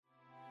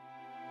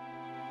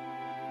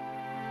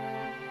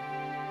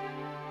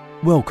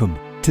Welcome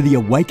to the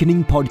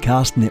Awakening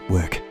Podcast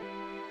Network.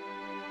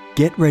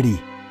 Get ready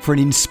for an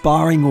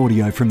inspiring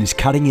audio from this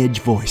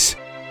cutting-edge voice.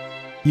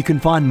 You can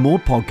find more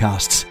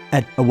podcasts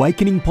at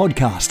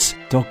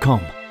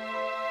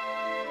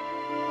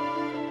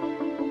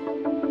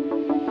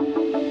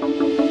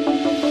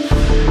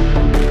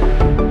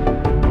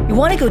awakeningpodcasts.com. You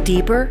want to go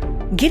deeper?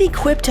 Get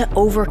equipped to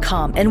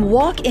overcome and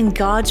walk in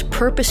God's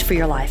purpose for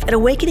your life at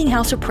Awakening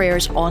House of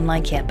Prayer's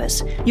online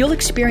campus. You'll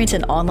experience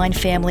an online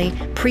family,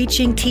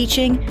 preaching,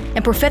 teaching,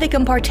 and prophetic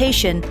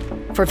impartation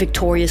for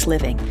victorious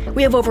living.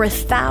 We have over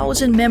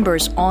 1,000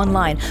 members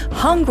online,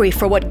 hungry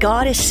for what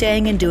God is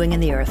saying and doing in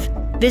the earth.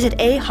 Visit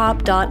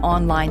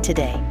ahop.online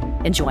today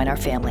and join our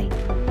family.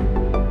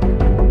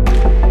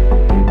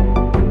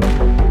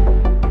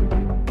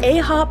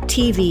 AHOP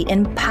TV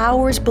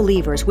empowers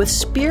believers with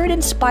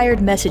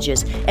Spirit-inspired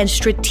messages and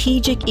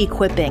strategic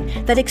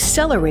equipping that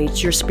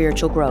accelerates your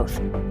spiritual growth.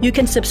 You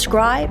can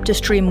subscribe to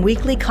stream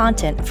weekly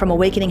content from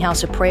Awakening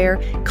House of Prayer,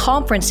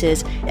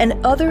 conferences, and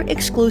other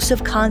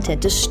exclusive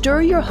content to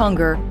stir your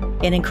hunger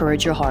and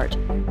encourage your heart.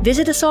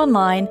 Visit us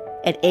online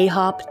at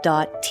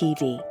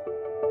ahop.tv.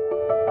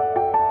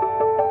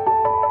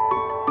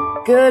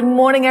 Good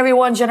morning,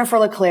 everyone. Jennifer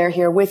LeClaire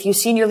here with you,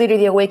 Senior Leader of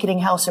the Awakening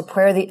House of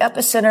Prayer, the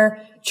Epicenter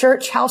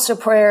Church House of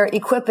Prayer,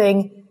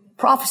 equipping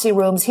prophecy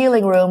rooms,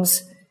 healing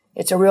rooms.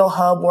 It's a real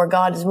hub where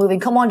God is moving.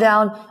 Come on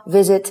down,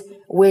 visit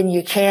when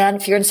you can.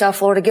 If you're in South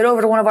Florida, get over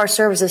to one of our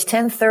services,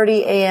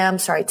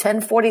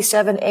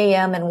 10:47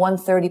 a.m. and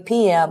 1:30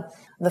 p.m.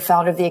 The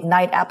founder of the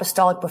Ignite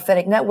Apostolic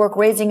Prophetic Network,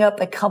 raising up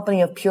a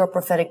company of pure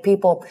prophetic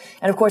people.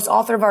 And of course,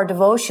 author of our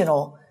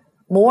devotional,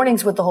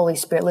 Mornings with the Holy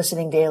Spirit,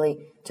 listening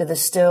daily to the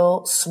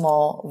still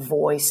small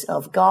voice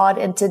of God.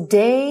 And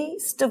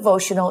today's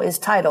devotional is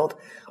titled,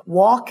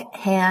 Walk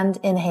Hand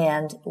in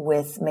Hand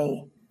with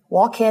Me.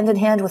 Walk hand in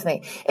hand with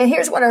me. And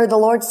here's what I heard the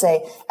Lord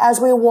say.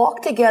 As we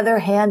walk together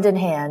hand in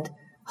hand,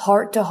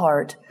 heart to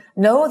heart,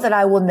 know that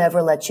I will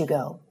never let you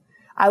go.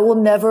 I will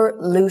never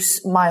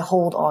loose my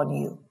hold on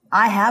you.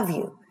 I have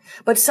you.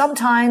 But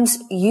sometimes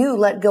you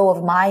let go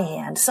of my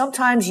hand.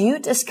 Sometimes you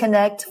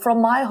disconnect from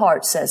my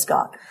heart, says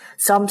God.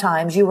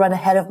 Sometimes you run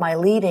ahead of my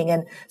leading,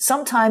 and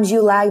sometimes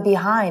you lag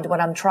behind when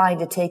I'm trying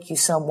to take you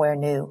somewhere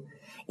new.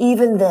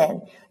 Even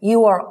then,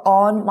 you are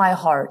on my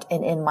heart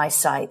and in my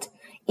sight.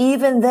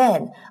 Even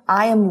then,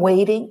 I am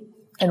waiting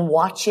and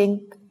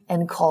watching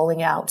and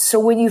calling out. So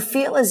when you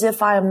feel as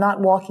if I am not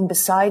walking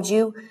beside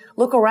you,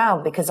 look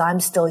around because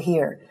I'm still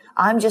here.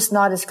 I'm just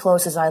not as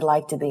close as I'd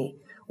like to be.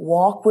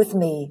 Walk with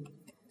me,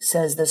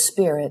 says the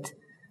Spirit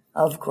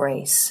of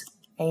grace.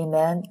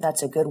 Amen.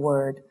 That's a good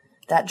word.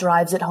 That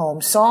drives it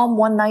home. Psalm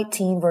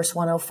 119, verse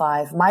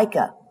 105.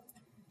 Micah,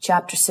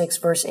 chapter 6,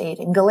 verse 8.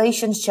 And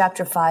Galatians,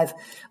 chapter 5,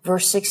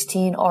 verse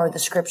 16 are the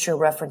scripture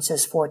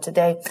references for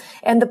today.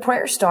 And the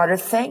prayer starter,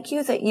 thank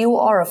you that you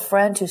are a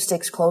friend who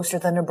sticks closer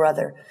than a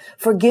brother.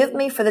 Forgive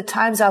me for the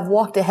times I've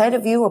walked ahead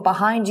of you or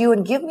behind you,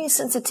 and give me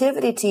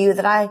sensitivity to you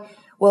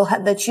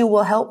that you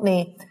will help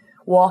me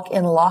walk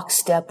in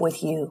lockstep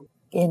with you.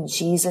 In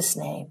Jesus'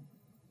 name.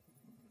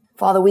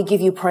 Father, we give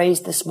you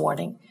praise this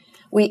morning.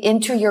 We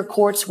enter your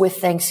courts with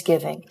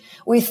thanksgiving.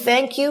 We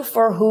thank you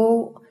for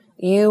who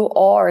you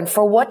are and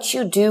for what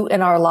you do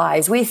in our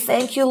lives. We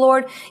thank you,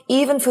 Lord,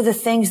 even for the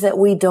things that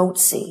we don't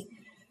see.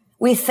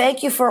 We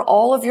thank you for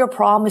all of your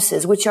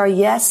promises, which are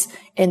yes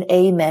and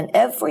amen.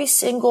 Every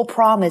single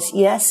promise,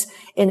 yes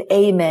and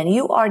amen.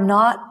 You are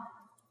not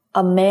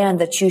a man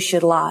that you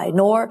should lie,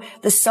 nor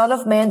the son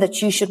of man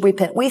that you should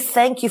repent. We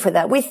thank you for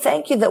that. We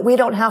thank you that we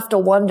don't have to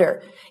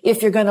wonder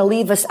if you're going to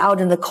leave us out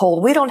in the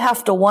cold. We don't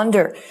have to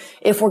wonder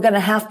if we're going to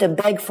have to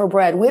beg for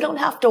bread. We don't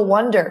have to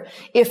wonder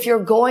if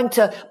you're going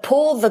to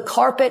pull the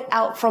carpet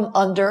out from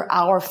under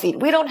our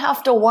feet. We don't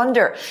have to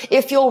wonder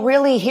if you'll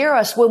really hear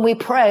us when we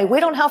pray. We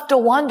don't have to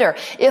wonder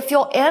if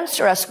you'll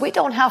answer us. We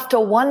don't have to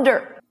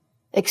wonder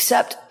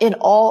except in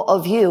all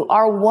of you.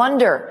 Our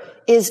wonder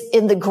is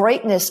in the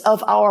greatness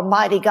of our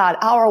mighty God.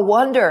 Our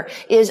wonder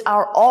is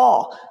our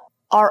awe,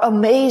 our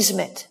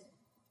amazement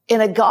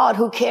in a God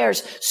who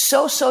cares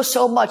so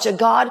much, a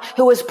God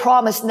who has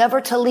promised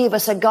never to leave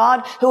us, a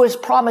God who has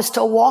promised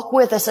to walk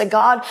with us, a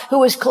God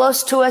who is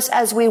close to us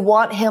as we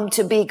want him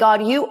to be.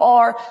 God, you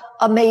are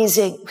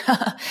amazing.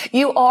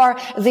 You are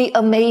the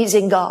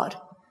amazing God.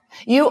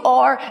 You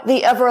are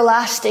the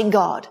everlasting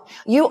God.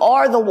 You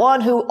are the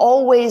one who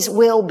always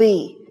will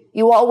be.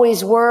 You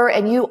always were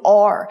and you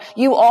are.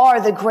 You are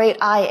the great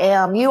I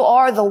am. You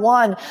are the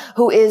one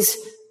who is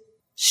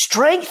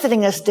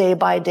strengthening us day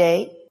by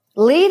day,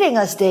 leading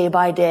us day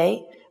by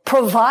day,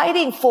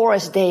 providing for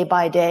us day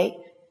by day,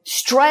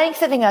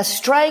 strengthening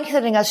us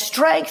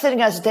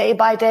day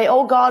by day.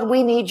 Oh God,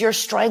 we need your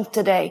strength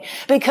today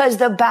because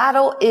the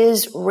battle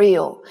is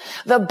real.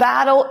 The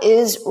battle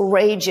is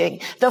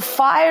raging. The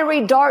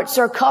fiery darts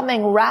are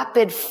coming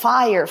rapid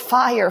fire.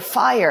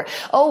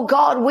 Oh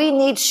God, we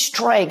need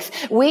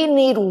strength. We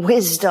need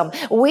wisdom.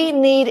 We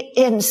need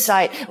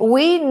insight.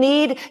 We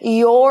need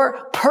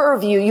your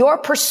purview, your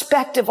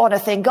perspective on a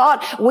thing.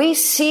 God, we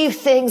see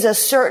things a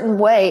certain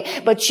way,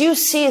 but you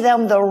see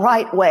them the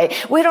right way.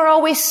 We don't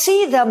always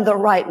see them the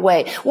right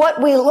way.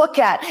 What we look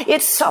at,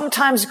 it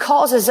sometimes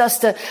causes us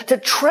to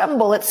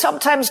tremble. It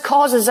sometimes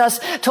causes us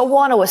to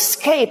want to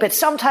escape. It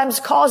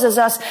sometimes causes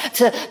us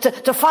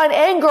to find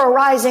anger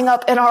rising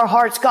up in our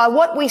hearts. God,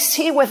 what we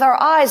see with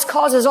our eyes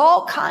causes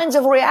all kinds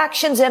of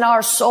reactions in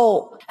our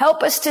soul.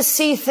 Help us to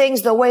see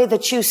things the way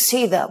that you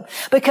see them,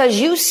 because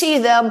you see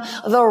them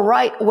the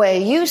right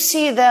way. You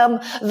see them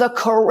the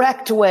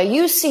correct way.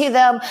 You see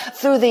them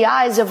through the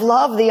eyes of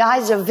love, the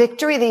eyes of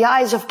victory, the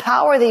eyes of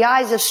power, the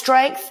eyes of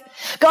strength.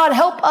 God,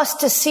 help us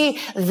to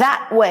see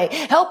that way.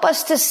 Help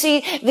us to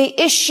see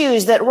the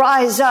issues that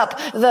rise up,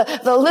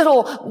 the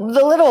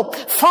little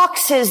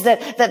foxes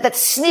that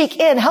sneak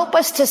in. Help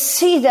us to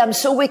see them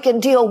so we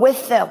can deal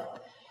with them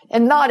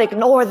and not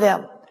ignore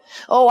them.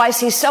 Oh, I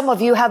see some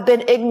of you have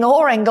been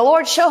ignoring. The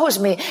Lord shows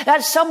me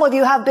that some of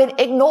you have been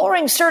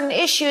ignoring certain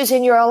issues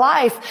in your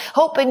life,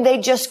 hoping they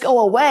just go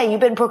away.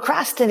 You've been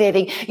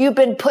procrastinating. You've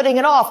been putting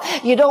it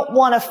off. You don't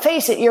want to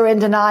face it. You're in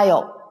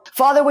denial.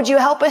 Father, would you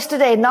help us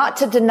today not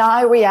to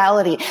deny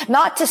reality,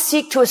 not to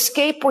seek to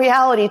escape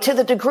reality to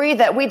the degree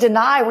that we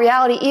deny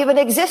reality even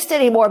exists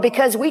anymore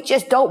because we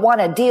just don't want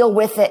to deal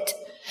with it.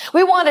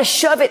 We want to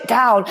shove it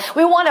down.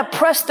 We want to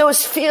press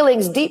those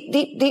feelings deep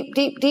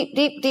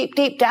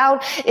down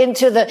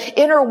into the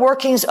inner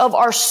workings of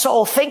our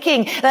soul,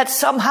 thinking that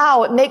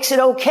somehow it makes it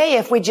okay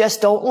if we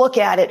just don't look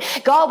at it.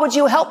 God, would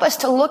you help us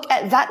to look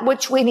at that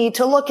which we need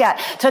to look at,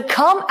 to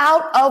come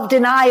out of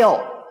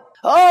denial.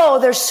 Oh,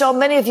 there's so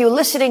many of you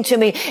listening to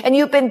me, and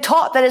you've been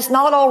taught that it's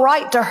not all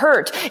right to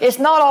hurt. It's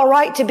not all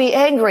right to be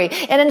angry.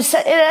 And in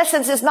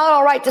essence, it's not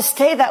all right to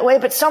stay that way,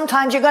 but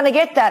sometimes you're going to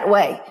get that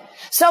way.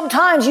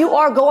 Sometimes you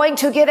are going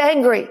to get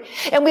angry.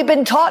 And we've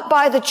been taught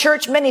by the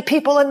church, many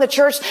people in the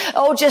church,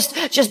 oh, just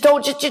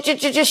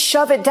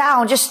shove it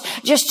down.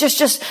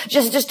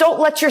 Just don't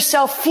let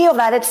yourself feel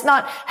that. It's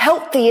not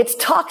healthy. It's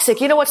toxic.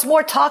 You know what's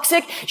more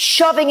toxic?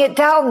 Shoving it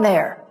down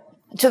there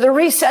to the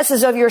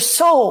recesses of your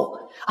soul,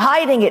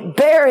 hiding it,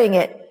 burying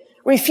it,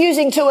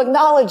 refusing to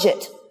acknowledge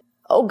it.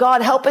 Oh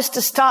God, help us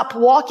to stop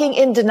walking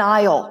in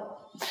denial.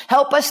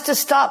 Help us to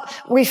stop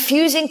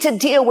refusing to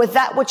deal with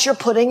that which you're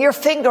putting your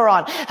finger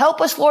on.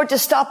 Help us, Lord, to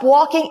stop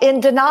walking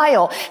in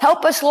denial.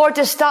 Help us, Lord,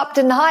 to stop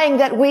denying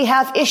that we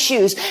have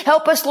issues.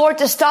 Help us, Lord,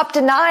 to stop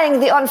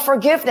denying the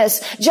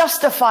unforgiveness,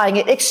 justifying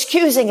it,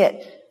 excusing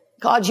it.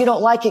 God, you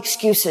don't like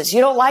excuses.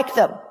 You don't like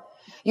them.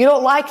 You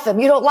don't like them.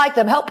 You don't like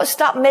them. Help us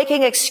stop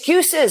making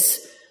excuses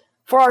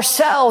for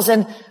ourselves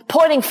and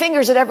pointing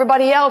fingers at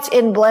everybody else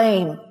in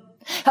blame.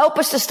 Help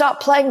us to stop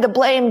playing the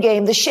blame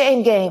game, the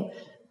shame game.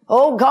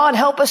 Oh God,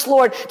 help us,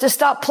 Lord, to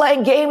stop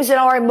playing games in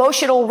our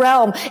emotional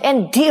realm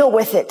and deal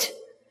with it,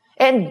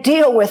 and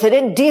deal with it,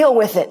 and deal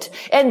with it,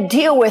 and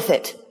deal with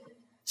it.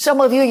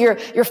 Some of you,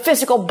 your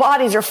physical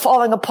bodies are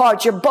falling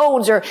apart. Your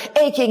bones are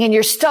aching and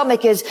your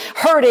stomach is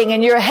hurting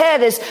and your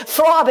head is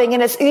throbbing.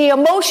 And it's the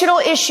emotional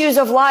issues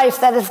of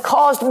life that have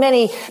caused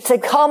many to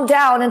come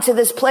down into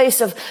this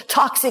place of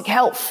toxic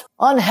health,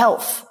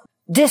 unhealth,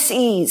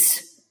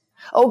 dis-ease.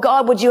 Oh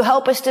God, would you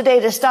help us today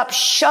to stop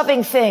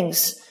shoving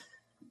things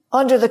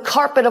under the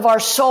carpet of our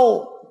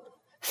soul,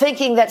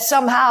 thinking that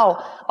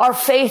somehow our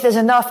faith is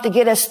enough to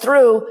get us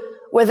through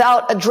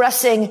without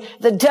addressing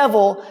the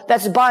devil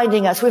that's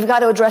binding us. We've got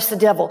to address the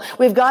devil.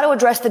 We've got to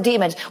address the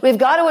demons. We've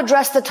got to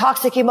address the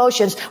toxic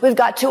emotions. We've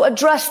got to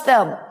address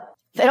them.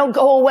 They don't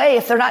go away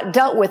if they're not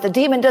dealt with. The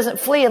demon doesn't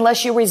flee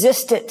unless you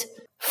resist it.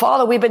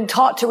 Father, we've been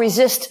taught to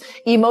resist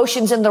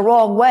emotions in the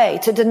wrong way,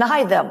 to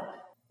deny them.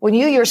 When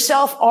you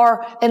yourself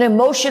are an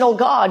emotional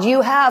God,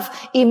 you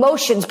have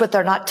emotions, but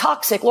they're not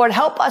toxic. Lord,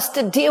 help us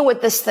to deal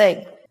with this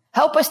thing.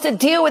 Help us to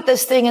deal with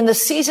this thing in the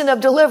season of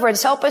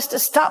deliverance. Help us to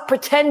stop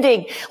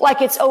pretending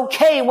like it's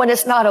okay when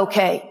it's not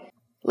okay.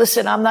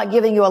 Listen, I'm not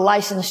giving you a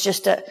license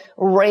just to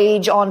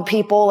rage on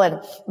people and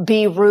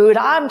be rude.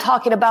 I'm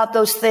talking about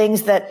those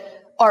things that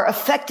are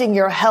affecting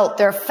your health.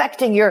 They're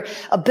affecting your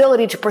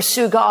ability to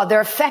pursue God.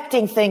 They're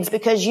affecting things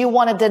because you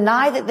want to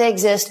deny that they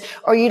exist,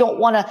 or you don't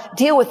want to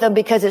deal with them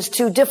because it's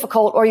too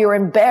difficult, or you're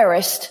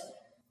embarrassed.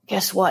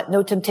 Guess what?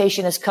 No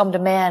temptation has come to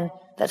man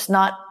that's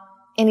not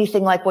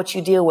anything like what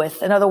you deal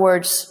with. In other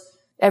words,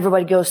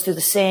 everybody goes through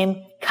the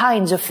same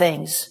kinds of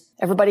things.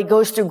 Everybody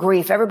goes through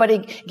grief.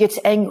 Everybody gets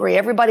angry.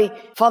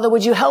 Father,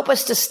 would you help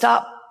us to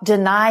stop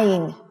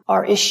denying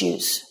our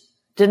issues,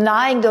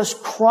 denying those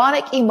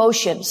chronic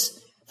emotions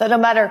that no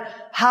matter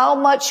how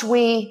much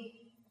we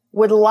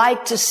would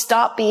like to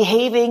stop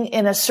behaving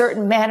in a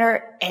certain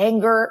manner,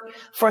 anger,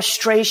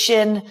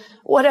 frustration,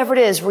 whatever it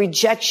is,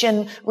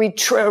 rejection,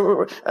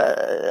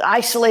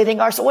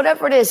 isolating ourselves,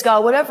 whatever it is,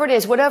 God, whatever it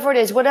is.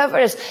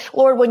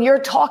 Lord, when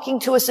you're talking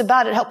to us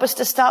about it, help us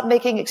to stop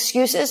making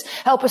excuses.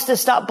 Help us to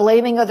stop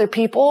blaming other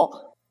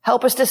people.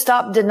 Help us to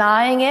stop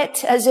denying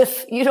it as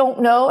if you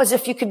don't know, as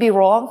if you could be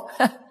wrong.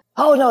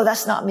 Oh, no,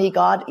 that's not me,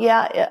 God.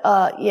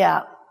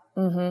 Yeah.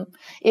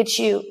 It's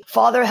you.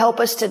 Father, help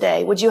us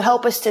today. Would you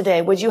help us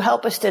today? Would you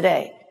help us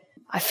today?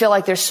 I feel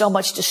like there's so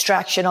much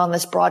distraction on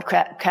this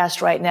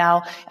broadcast right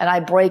now, and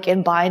I break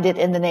and bind it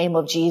in the name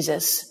of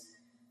Jesus.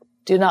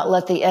 Do not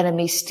let the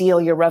enemy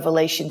steal your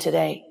revelation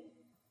today.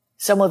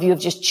 Some of you have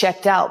just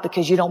checked out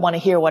because you don't want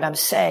to hear what I'm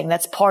saying.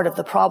 That's part of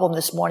the problem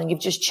this morning. You've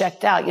just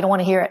checked out. You don't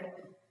want to hear it.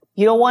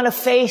 You don't want to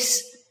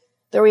face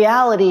the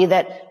reality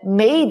that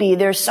maybe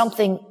there's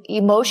something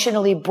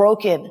emotionally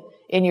broken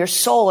in your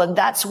soul, and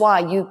that's why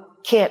you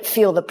can't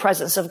feel the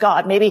presence of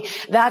God. Maybe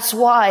that's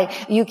why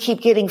you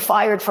keep getting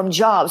fired from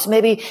jobs.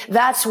 Maybe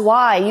that's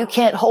why you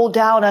can't hold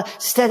down a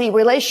steady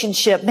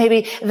relationship.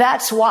 Maybe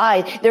that's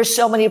why there's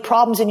so many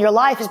problems in your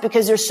life, is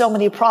because there's so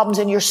many problems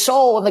in your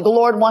soul, and the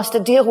Lord wants to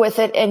deal with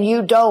it and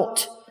you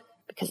don't,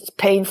 because it's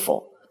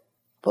painful.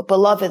 But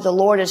beloved, the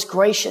Lord is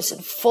gracious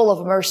and full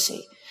of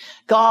mercy.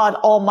 God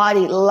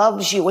Almighty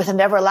loves you with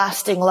an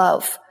everlasting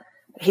love.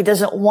 He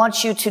doesn't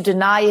want you to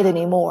deny it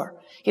anymore.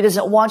 He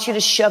doesn't want you to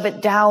shove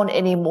it down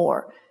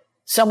anymore.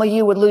 Some of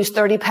you would lose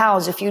 30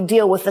 pounds if you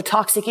deal with the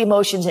toxic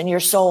emotions in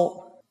your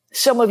soul.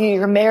 Some of you,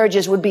 your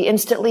marriages would be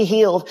instantly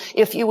healed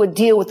if you would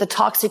deal with the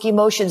toxic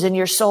emotions in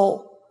your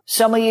soul.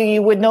 Some of you,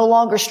 you would no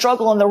longer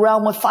struggle in the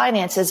realm of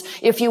finances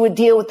if you would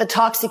deal with the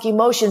toxic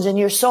emotions in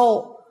your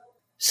soul.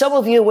 Some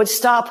of you would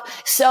stop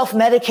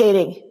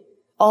self-medicating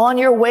on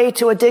your way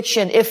to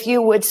addiction if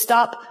you would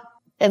stop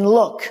and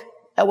look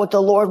at what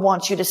the Lord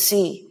wants you to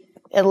see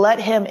and let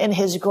him in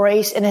his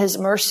grace and his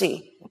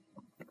mercy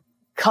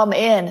come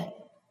in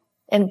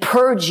and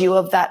purge you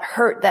of that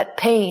hurt, that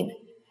pain,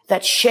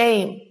 that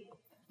shame,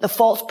 the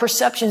false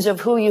perceptions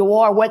of who you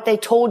are, what they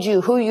told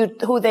you,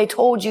 who they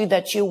told you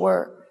that you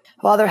were.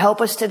 Father, help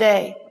us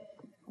today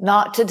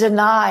not to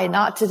deny,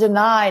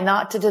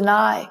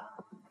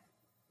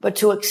 but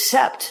to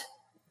accept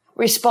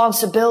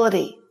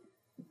responsibility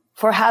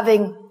for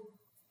having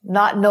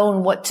not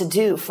known what to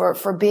do,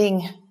 for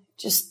being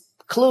just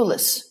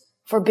clueless,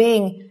 for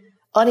being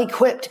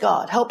unequipped,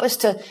 God. Help us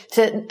to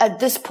at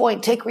this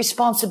point, take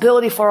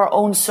responsibility for our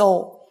own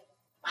soul.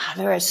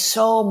 There is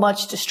so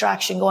much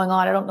distraction going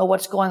on. I don't know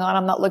what's going on.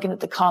 I'm not looking at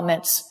the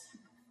comments.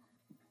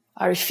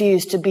 I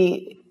refuse to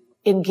be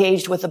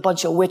engaged with a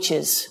bunch of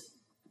witches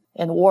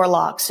and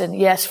warlocks. And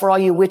yes, for all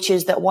you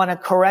witches that want to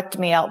correct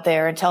me out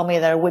there and tell me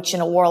that a witch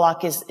and a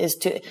warlock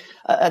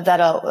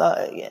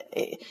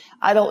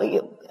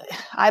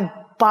I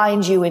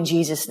bind you in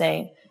Jesus'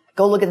 name.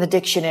 Go look in the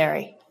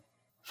dictionary.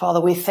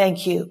 Father, we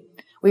thank you.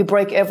 We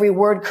break every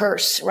word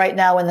curse right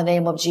now in the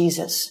name of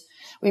Jesus.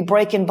 We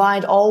break and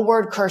bind all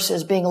word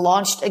curses being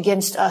launched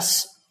against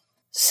us.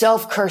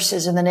 Self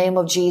curses in the name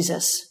of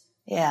Jesus.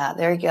 Yeah,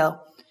 there you go.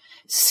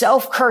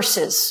 Self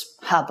curses.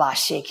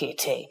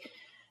 Habashikite.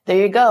 There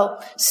you go.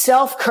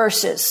 Self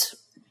curses.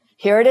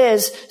 Here it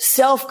is.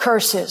 Self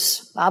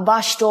curses. Many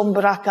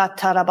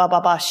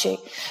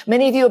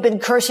of you have been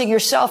cursing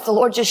yourself. The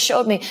Lord just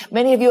showed me.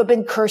 Many of you have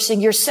been cursing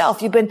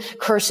yourself. You've been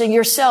cursing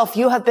yourself.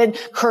 You have been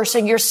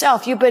cursing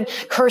yourself. You've been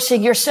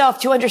cursing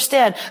yourself. Do you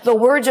understand? The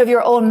words of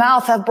your own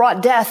mouth have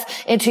brought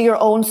death into your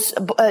own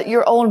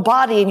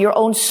body and your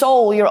own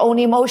soul, your own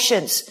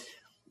emotions.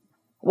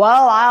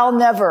 Well, I'll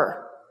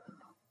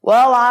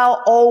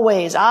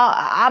always.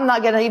 I'm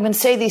not going to even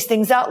say these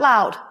things out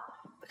loud,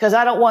 because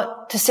I don't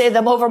want to say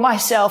them over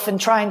myself and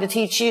trying to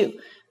teach you.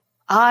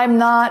 I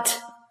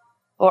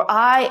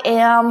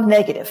am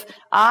negative.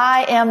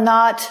 I am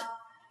not.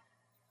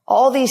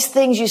 All these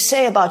things you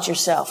say about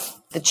yourself,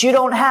 that you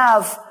don't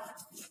have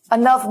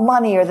enough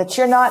money, or that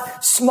you're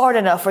not smart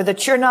enough, or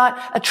that you're not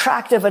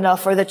attractive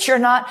enough, or that you're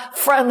not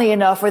friendly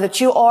enough, or that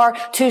you are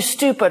too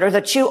stupid, or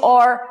that you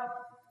are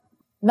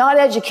not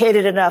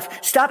educated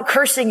enough. Stop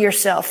cursing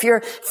yourself.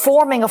 You're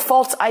forming a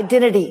false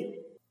identity.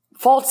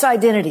 False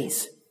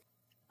identities.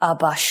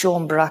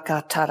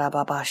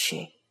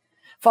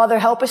 Father,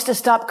 help us to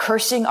stop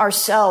cursing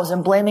ourselves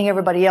and blaming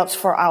everybody else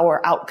for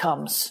our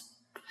outcomes.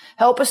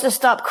 Help us to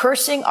stop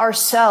cursing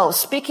ourselves,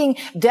 speaking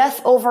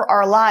death over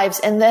our lives,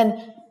 and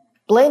then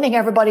blaming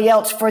everybody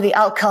else for the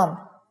outcome.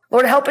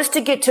 Lord, help us to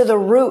get to the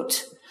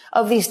root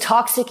of these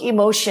toxic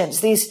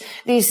emotions, these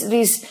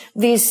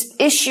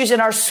issues in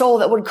our soul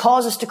that would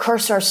cause us to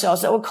curse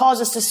ourselves, that would cause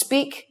us to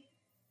speak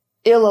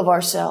ill of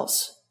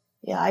ourselves.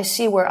 Yeah, I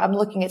see where I'm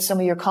looking at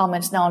some of your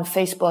comments now on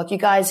Facebook. You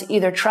guys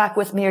either track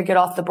with me or get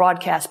off the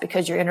broadcast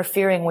because you're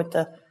interfering with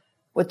the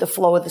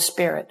flow of the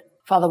Spirit.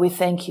 Father, we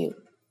thank you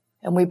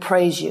and we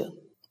praise you.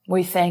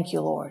 We thank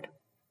you, Lord.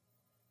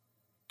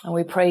 And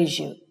we praise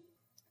you.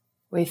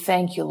 We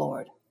thank you,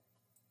 Lord.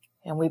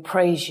 And we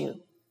praise you.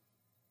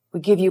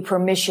 We give you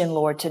permission,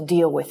 Lord, to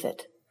deal with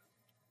it.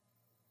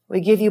 We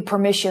give you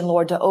permission,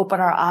 Lord, to open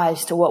our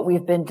eyes to what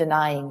we've been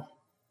denying.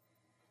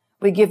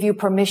 We give you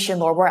permission,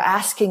 Lord. We're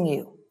asking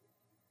you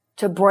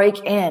to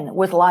break in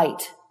with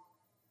light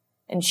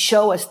and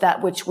show us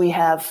that which we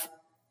have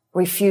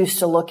refused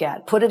to look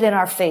at. Put it in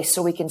our face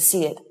so we can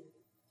see it.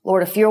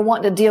 Lord, if you're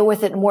wanting to deal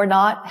with it and we're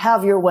not,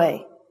 have your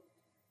way.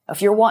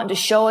 If you're wanting to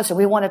show us and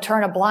we want to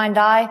turn a blind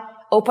eye,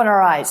 open our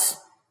eyes.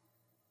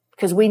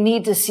 Because we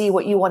need to see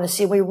what you want to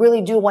see. We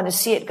really do want to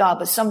see it, God,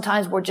 but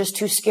sometimes we're just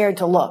too scared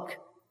to look.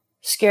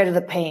 Scared of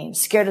the pain,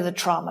 scared of the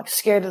trauma,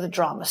 scared of the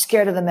drama,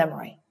 scared of the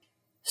memory,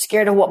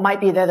 scared of what might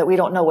be there that we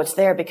don't know what's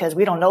there because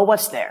we don't know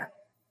what's there.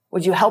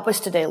 Would you help us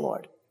today,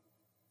 Lord?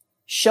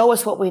 Show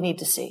us what we need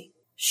to see.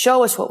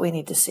 Show us what we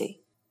need to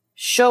see.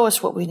 Show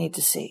us what we need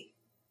to see.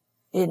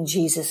 In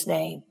Jesus'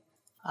 name.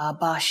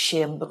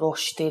 Abashim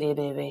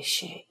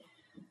broshtirebeveshe.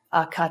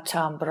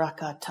 Akatam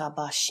brakata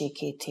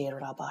bashikite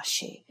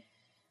rabashi.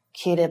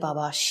 Kire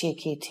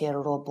babashikite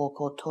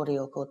roboko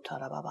torioko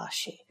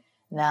tarababashi.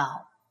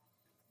 Now,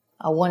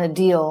 I want to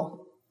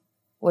deal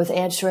with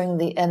answering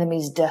the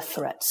enemy's death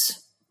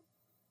threats.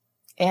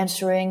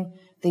 Answering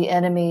the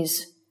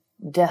enemy's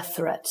death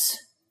threats.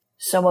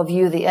 Some of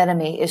you, the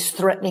enemy is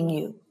threatening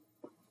you.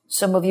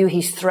 Some of you,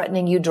 he's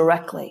threatening you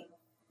directly.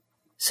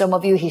 Some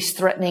of you, he's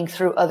threatening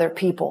through other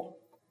people.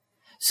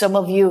 Some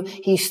of you,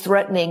 he's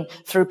threatening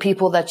through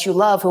people that you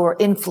love who are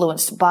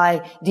influenced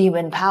by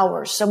demon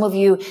powers. Some of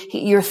you,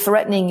 you're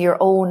threatening your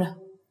own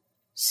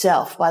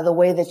self by the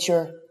way that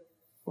you're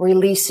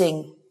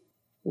releasing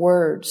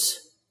words,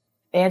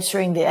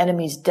 answering the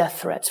enemy's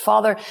death threats.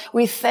 Father,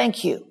 we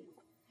thank you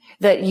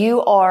that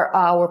you are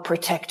our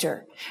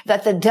protector,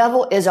 that the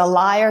devil is a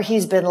liar.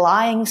 He's been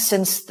lying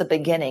since the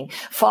beginning.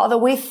 Father,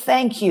 we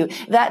thank you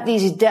that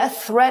these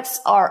death threats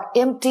are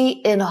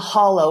empty and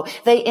hollow.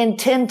 They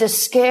intend to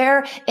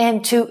scare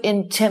and to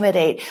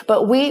intimidate,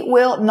 but we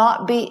will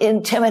not be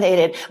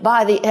intimidated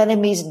by the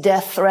enemy's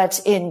death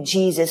threats in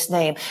Jesus'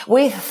 name.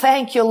 We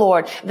thank you,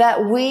 Lord,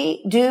 that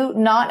we do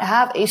not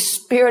have a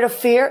spirit of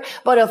fear,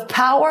 but of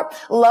power,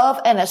 love,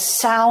 and a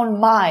sound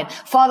mind.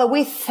 Father,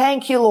 we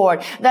thank you,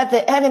 Lord, that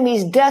the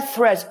enemy's death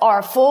threats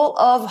are full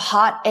of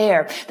hot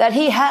air, that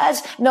he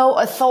has no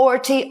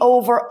authority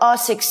over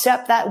us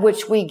except that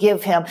which we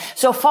give him.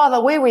 So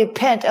Father, we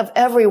repent of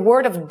every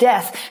word of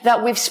death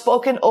that we've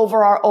spoken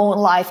over our own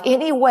life,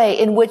 any way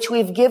in which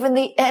we've given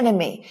the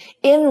enemy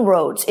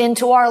inroads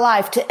into our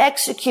life to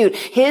execute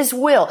his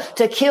will,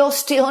 to kill,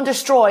 steal, and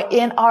destroy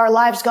in our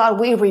lives. God,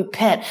 we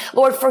repent.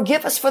 Lord,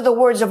 forgive us for the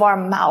words of our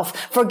mouth.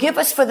 Forgive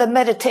us for the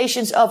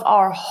meditations of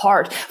our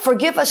heart.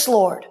 Forgive us,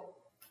 Lord,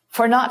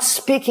 for not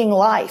speaking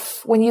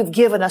life when you've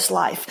given us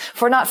life,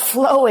 for not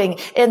flowing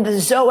in the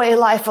Zoe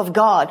life of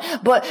God,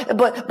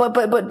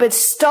 but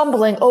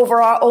stumbling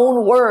over our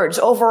own words,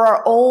 over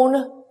our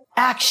own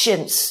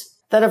actions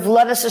that have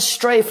led us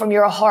astray from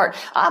your heart.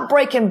 I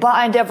break and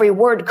bind every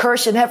word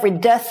curse and every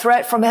death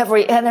threat from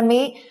every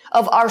enemy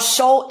of our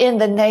soul in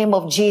the name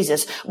of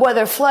Jesus,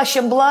 whether flesh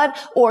and blood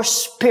or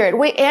spirit.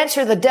 We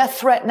answer the death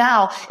threat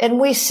now and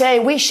we say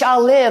we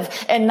shall live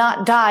and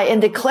not die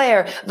and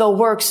declare the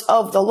works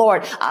of the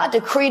Lord. I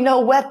decree no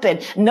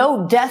weapon,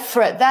 no death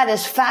threat that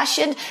is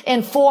fashioned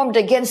and formed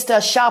against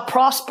us shall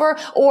prosper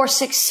or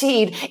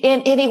succeed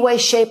in any way,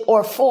 shape,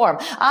 or form.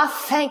 I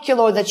thank you,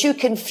 Lord, that you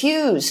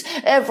confuse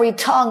every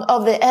tongue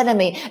of the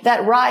enemy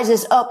that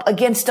rises up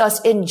against us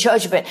in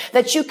judgment,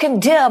 that you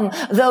condemn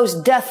those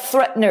death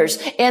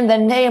threateners in the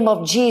name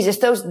of Jesus,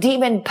 those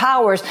demon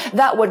powers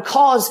that would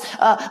cause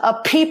a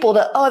people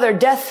to utter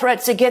death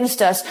threats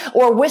against us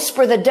or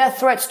whisper the death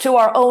threats to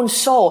our own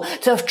soul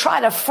to try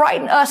to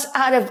frighten us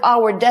out of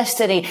our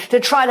destiny, to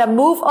try to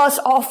move us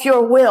off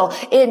your will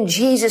in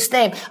Jesus'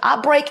 name. I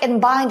break and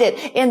bind it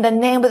in the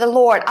name of the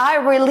Lord. I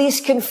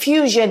release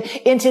confusion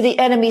into the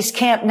enemy's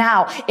camp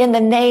now in the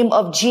name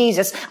of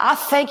Jesus. I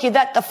thank you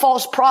that the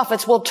false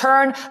prophets will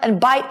turn and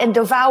bite and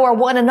devour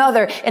one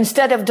another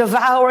instead of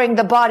devouring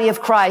the body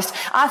of Christ.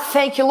 I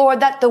thank you, Lord,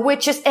 that the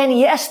witches and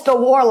yes, the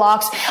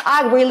warlocks,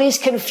 I release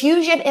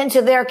confusion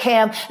into their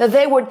camp, that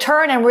they would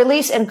turn and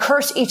release and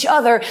curse each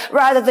other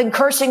rather than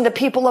cursing the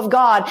people of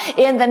God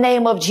in the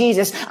name of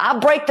Jesus. I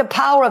break the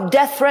power of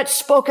death threats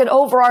spoken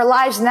over our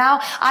lives now.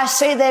 I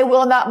say they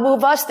will not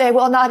move us. They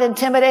will not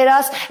intimidate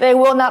us. They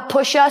will not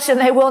push us and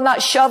they will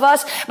not shove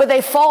us, but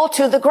they fall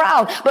to the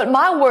ground. But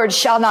my words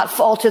shall not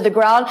fall to the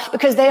ground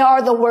because they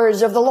are the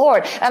words of the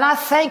Lord. And I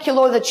thank you,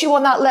 Lord, that you will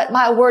not let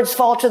my words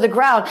fall to the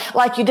ground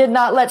like you did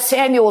not let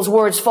Samuel's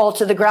words fall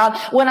to the ground.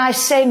 When I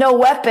say no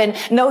weapon,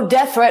 no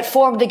death threat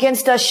formed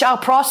against us shall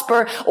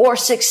prosper or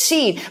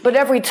succeed. But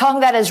every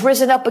tongue that has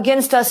risen up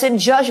against us in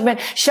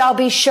judgment shall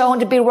be shown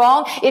to be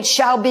wrong. It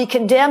shall be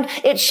condemned.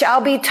 It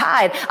shall be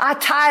tied. I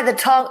tie the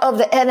tongue of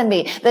the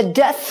enemy, the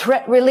death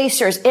threat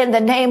releasers in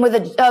the name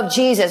of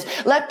Jesus.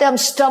 Let them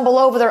stumble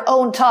over their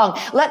own tongue.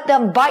 Let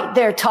them bite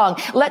their tongue.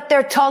 Let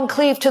their tongue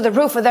cleave to the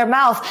roof of their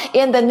mouth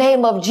in the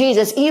name of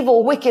Jesus.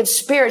 Evil, wicked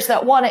spirits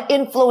that want to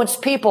influence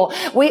people,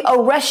 we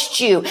arrest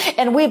you.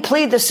 And we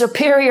plead the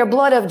superior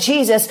blood of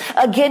Jesus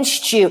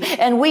against you.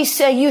 And we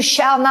say, you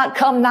shall not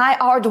come nigh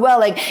our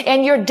dwelling.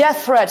 And your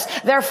death threats,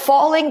 they're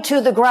falling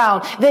to the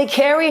ground. They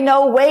carry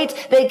no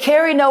weight. They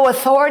carry no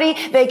authority.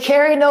 They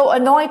carry no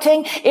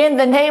anointing. In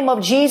the name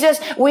of Jesus,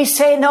 we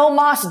say, no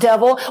mas,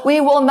 devil.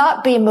 We will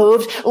not be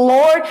moved.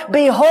 Lord,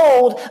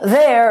 behold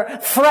their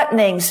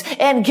threatenings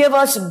and give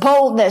us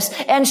boldness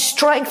and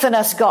strengthen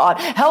us, God.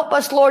 Help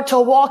us, Lord, to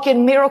walk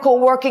in miracle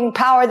working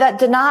power that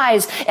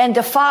denies and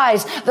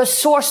defies the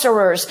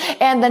sorcerers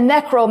and the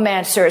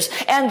necromancers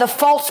and the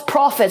false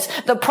prophets,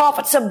 the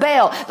prophets of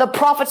Baal, the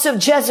prophets of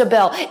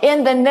Jezebel.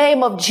 In the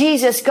name of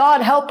Jesus,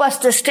 God, help us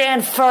to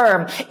stand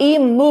firm,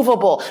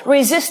 immovable,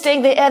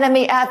 resisting the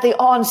enemy at the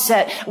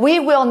onset. We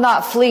will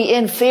not flee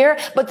in fear,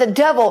 but the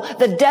devil,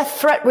 the death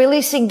threat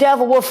releasing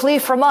devil, will flee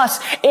from us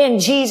in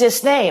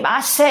Jesus' name.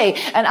 I say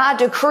and I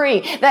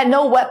decree that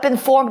no weapon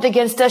formed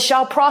against us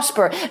shall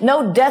prosper.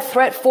 No death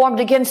threat formed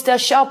against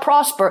us shall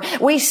prosper.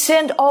 We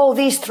send all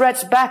these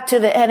threats back to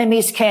the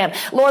enemy's camp.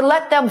 Lord,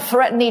 let them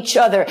threaten each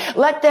other.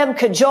 Let them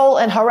cajole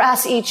and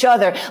harass each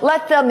other.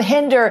 Let them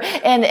hinder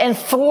and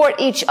thwart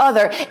each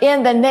other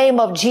in the name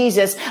of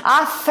Jesus.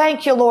 I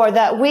thank you, Lord,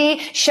 that we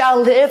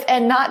shall live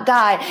and not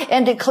die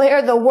and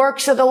declare the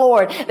works of the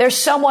Lord. There's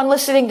someone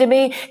listening to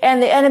me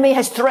and the enemy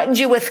has threatened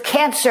you with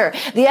cancer.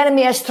 The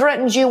enemy has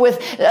threatened you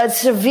with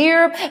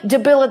severe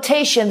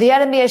debilitation. The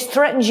enemy has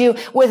threatened you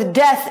with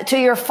death to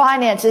your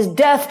finances,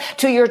 death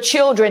to your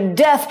children,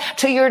 death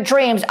to your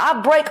dreams.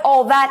 I break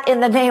all that in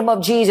the name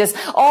of Jesus.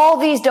 All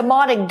these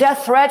demonic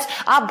death threats,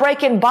 I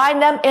break and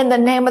bind them in the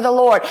name of the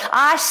Lord.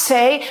 I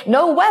say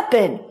no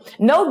weapon,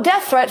 no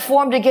death threat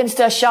formed against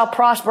us shall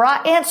prosper.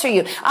 I answer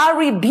you. I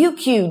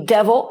rebuke you,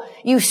 devil,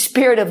 you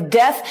spirit of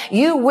death.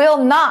 You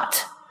will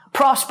not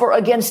prosper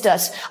against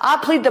us. I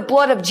plead the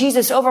blood of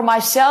Jesus over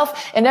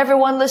myself and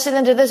everyone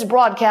listening to this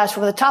broadcast,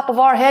 from the top of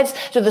our heads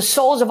to the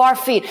soles of our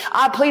feet.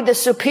 I plead the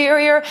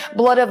superior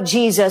blood of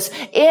Jesus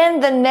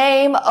in the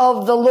name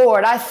of the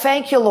Lord. I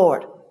thank you,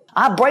 Lord.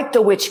 I break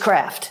the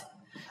witchcraft.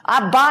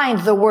 I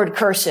bind the word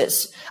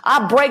curses.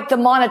 I break the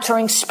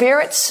monitoring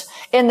spirits.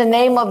 In the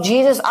name of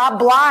Jesus, I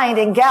blind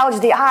and gouge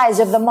the eyes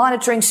of the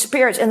monitoring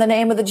spirits in the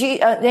name of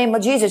name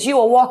of Jesus. You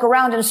will walk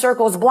around in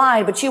circles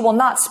blind, but you will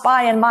not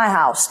spy in my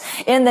house.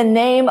 In the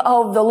name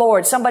of the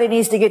Lord. Somebody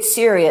needs to get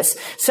serious.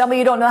 Some of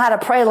you don't know how to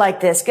pray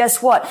like this.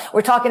 Guess what?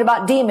 We're talking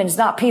about demons,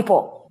 not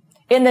people.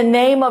 In the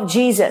name of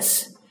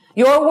Jesus.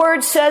 Your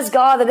word says,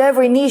 God, that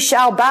every knee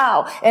shall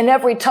bow and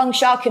every tongue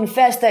shall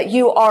confess that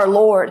you are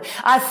Lord.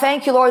 I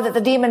thank you, Lord, that the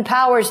demon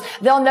powers,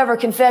 they'll never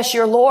confess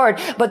your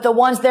Lord, but the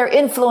ones they're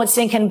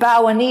influencing can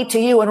bow a knee to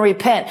you and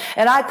repent.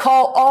 And I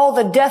call all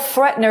the death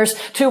threateners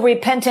to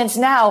repentance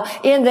now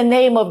in the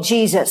name of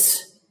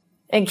Jesus.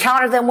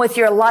 Encounter them with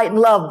your light and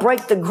love.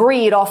 Break the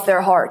greed off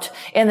their heart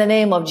in the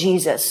name of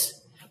Jesus.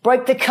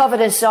 Break the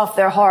covetous off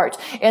their heart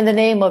in the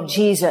name of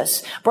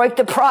Jesus. Break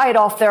the pride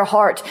off their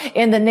heart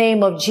in the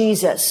name of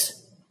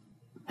Jesus.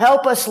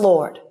 Help us,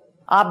 Lord.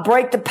 I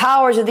break the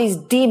powers of these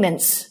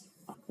demons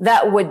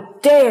that would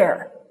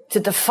dare to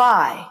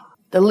defy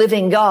the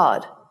living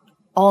God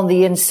on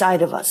the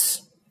inside of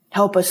us.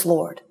 Help us,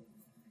 Lord,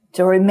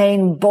 to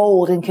remain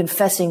bold in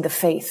confessing the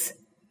faith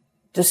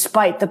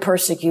despite the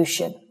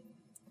persecution.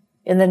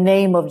 In the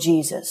name of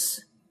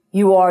Jesus,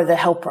 you are the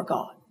helper,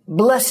 God.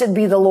 Blessed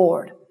be the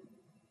Lord,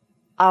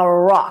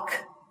 our rock,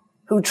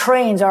 who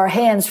trains our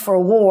hands for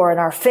war and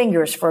our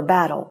fingers for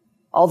battle.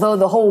 Although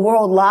the whole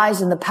world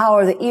lies in the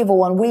power of the evil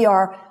one, we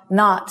are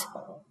not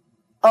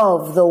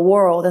of the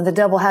world, and the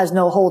devil has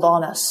no hold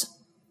on us.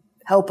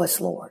 Help us,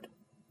 Lord.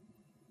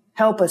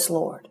 Help us,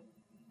 Lord.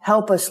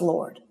 Help us,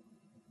 Lord,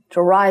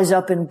 to rise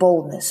up in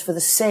boldness for the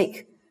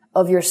sake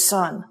of your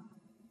Son,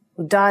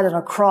 who died on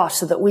a cross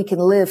so that we can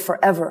live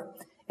forever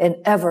and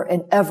ever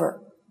and ever.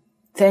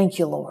 Thank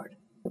you, Lord.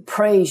 We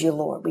praise you,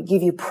 Lord. We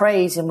give you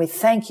praise and we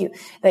thank you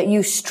that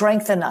you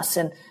strengthen us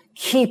and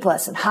keep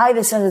us and hide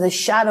us under the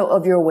shadow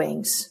of your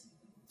wings.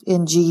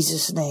 In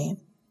Jesus' name.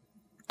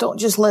 Don't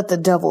just let the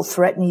devil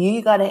threaten you.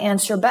 You got to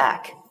answer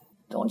back.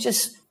 Don't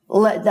just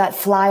let that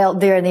fly out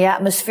there in the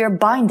atmosphere.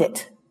 Bind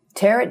it.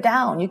 Tear it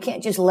down. You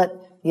can't just let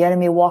the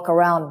enemy walk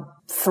around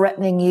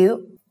threatening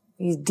you.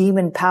 These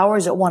demon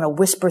powers that want to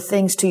whisper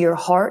things to your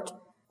heart,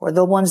 or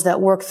the ones that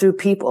work through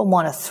people and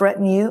want to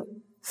threaten you,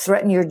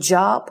 threaten your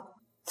job,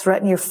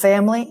 threaten your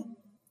family.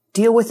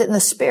 Deal with it in the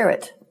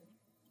spirit.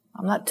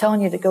 I'm not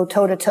telling you to go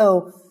toe to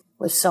toe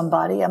with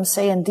somebody. I'm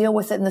saying deal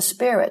with it in the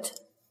spirit.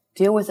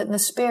 Deal with it in the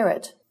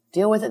spirit.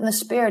 Deal with it in the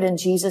spirit in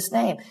Jesus'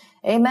 name.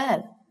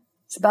 Amen.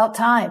 It's about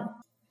time.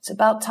 It's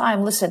about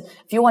time. Listen,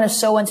 if you want to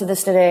sow into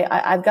this today,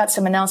 I've got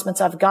some announcements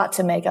I've got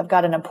to make. I've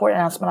got an important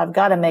announcement I've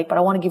got to make, but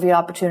I want to give you the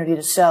opportunity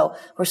to sow.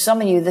 For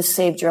some of you, this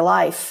saved your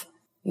life.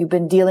 You've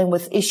been dealing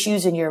with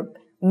issues in your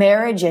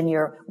marriage and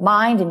your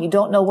mind, and you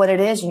don't know what it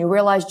is, and you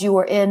realized you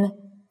were in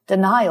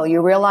denial.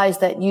 You realized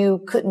that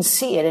you couldn't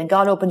see it, and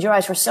God opened your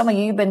eyes. For some of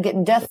you, you've been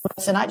getting death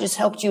threats, and I just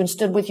helped you and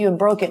stood with you and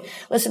broke it.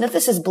 Listen, if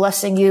this is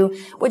blessing you,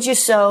 would you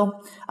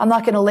sow? I'm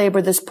not going to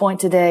labor this point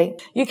today.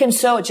 You can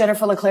sow at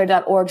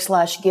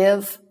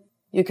jenniferleclaire.org/give.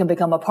 You can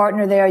become a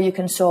partner there. You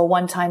can sow a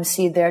one-time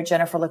seed there,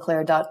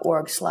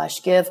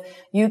 jenniferleclaire.org/give.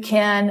 You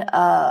can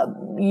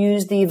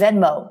use the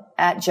Venmo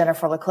at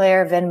Jennifer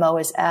LeClaire. Venmo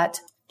is at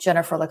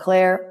Jennifer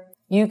LeClaire.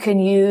 You can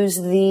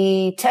use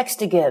the text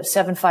to give,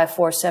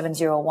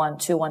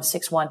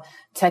 754-701-2161.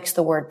 Text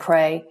the word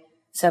pray,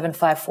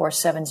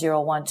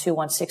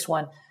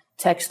 754-701-2161.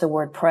 Text the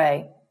word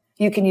pray.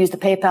 You can use the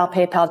PayPal,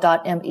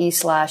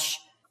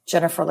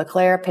 paypal.me/Jennifer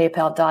LeClaire,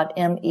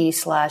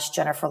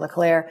 paypal.me/Jennifer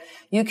LeClaire.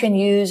 You can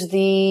use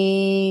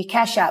the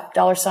Cash App,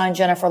 $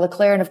 Jennifer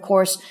LeClaire. And of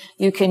course,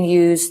 you can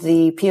use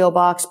the P.O.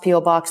 Box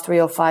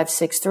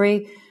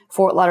 30563,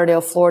 Fort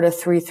Lauderdale, Florida,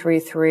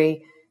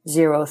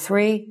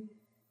 33303.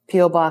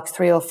 P.O. Box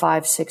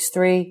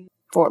 30563,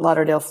 Fort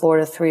Lauderdale,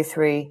 Florida,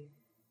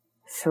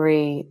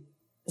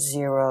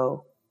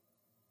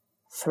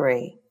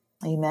 33303.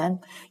 Amen.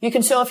 You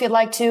can sow if you'd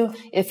like to,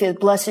 if it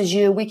blesses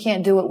you. We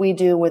can't do what we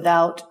do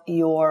without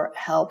your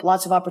help.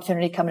 Lots of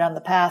opportunity coming down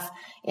the path,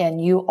 and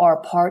you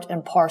are part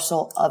and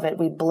parcel of it.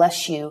 We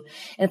bless you.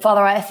 And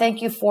Father, I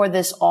thank you for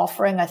this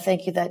offering. I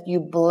thank you that you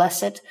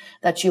bless it,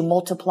 that you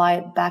multiply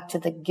it back to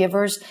the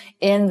givers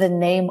in the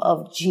name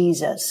of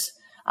Jesus.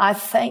 I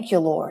thank you,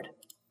 Lord,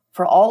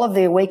 for all of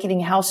the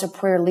Awakening House of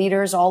Prayer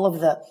leaders, all of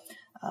the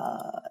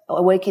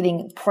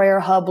Awakening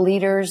Prayer Hub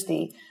leaders,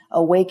 the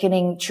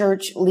Awakening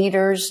Church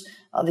leaders,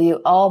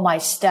 all my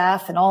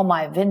staff and all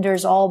my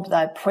vendors, all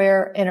the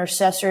prayer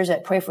intercessors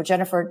at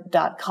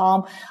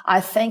prayforjennifer.com.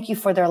 I thank you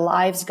for their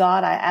lives,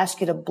 God. I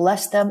ask you to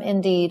bless them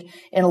indeed.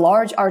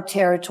 Enlarge our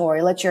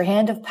territory. Let your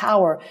hand of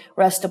power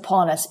rest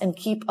upon us and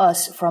keep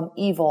us from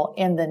evil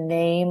in the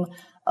name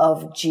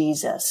of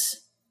Jesus.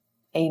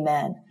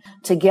 Amen.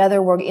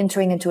 Together, we're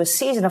entering into a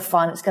season of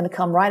fun. It's going to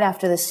come right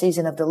after this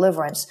season of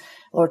deliverance.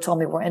 The Lord told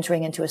me we're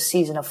entering into a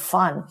season of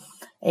fun.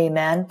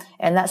 Amen.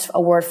 And that's a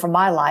word for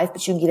my life,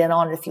 but you can get in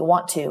on it if you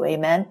want to.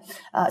 Amen.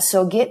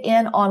 So get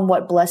in on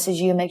what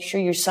blesses you. Make sure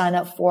you sign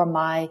up for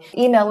my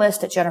email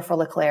list at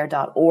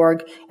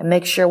jenniferleclaire.org, and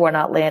make sure we're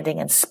not landing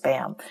in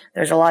spam.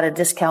 There's a lot of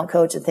discount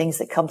codes and things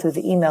that come through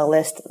the email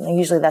list. And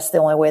usually that's the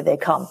only way they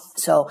come.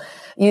 So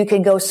you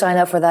can go sign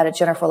up for that at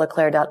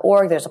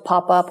jenniferleclaire.org. There's a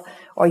pop-up,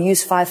 or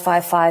use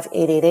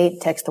 555-888.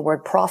 Text the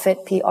word prophet,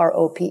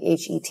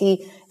 PROPHET,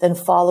 then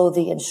follow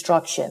the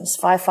instructions.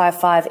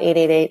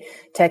 555-888.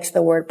 Text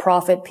the word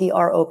prophet,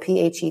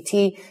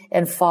 PROPHET,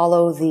 and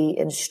follow the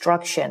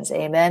instructions.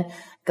 Amen.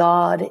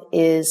 God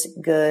is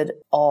good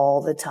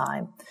all the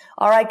time.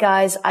 All right,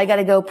 guys, I got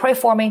to go. Pray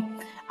for me.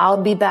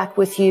 I'll be back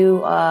with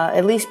you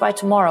at least by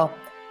tomorrow.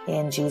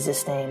 In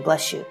Jesus' name,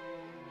 bless you.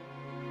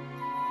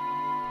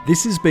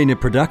 This has been a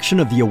production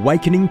of the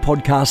Awakening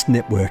Podcast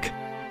Network.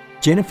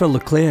 Jennifer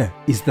LeClaire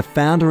is the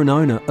founder and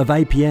owner of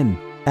APN.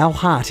 Our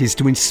heart is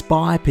to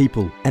inspire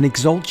people and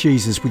exalt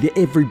Jesus with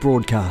every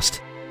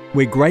broadcast.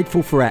 We're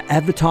grateful for our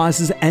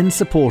advertisers and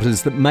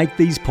supporters that make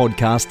these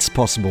podcasts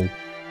possible.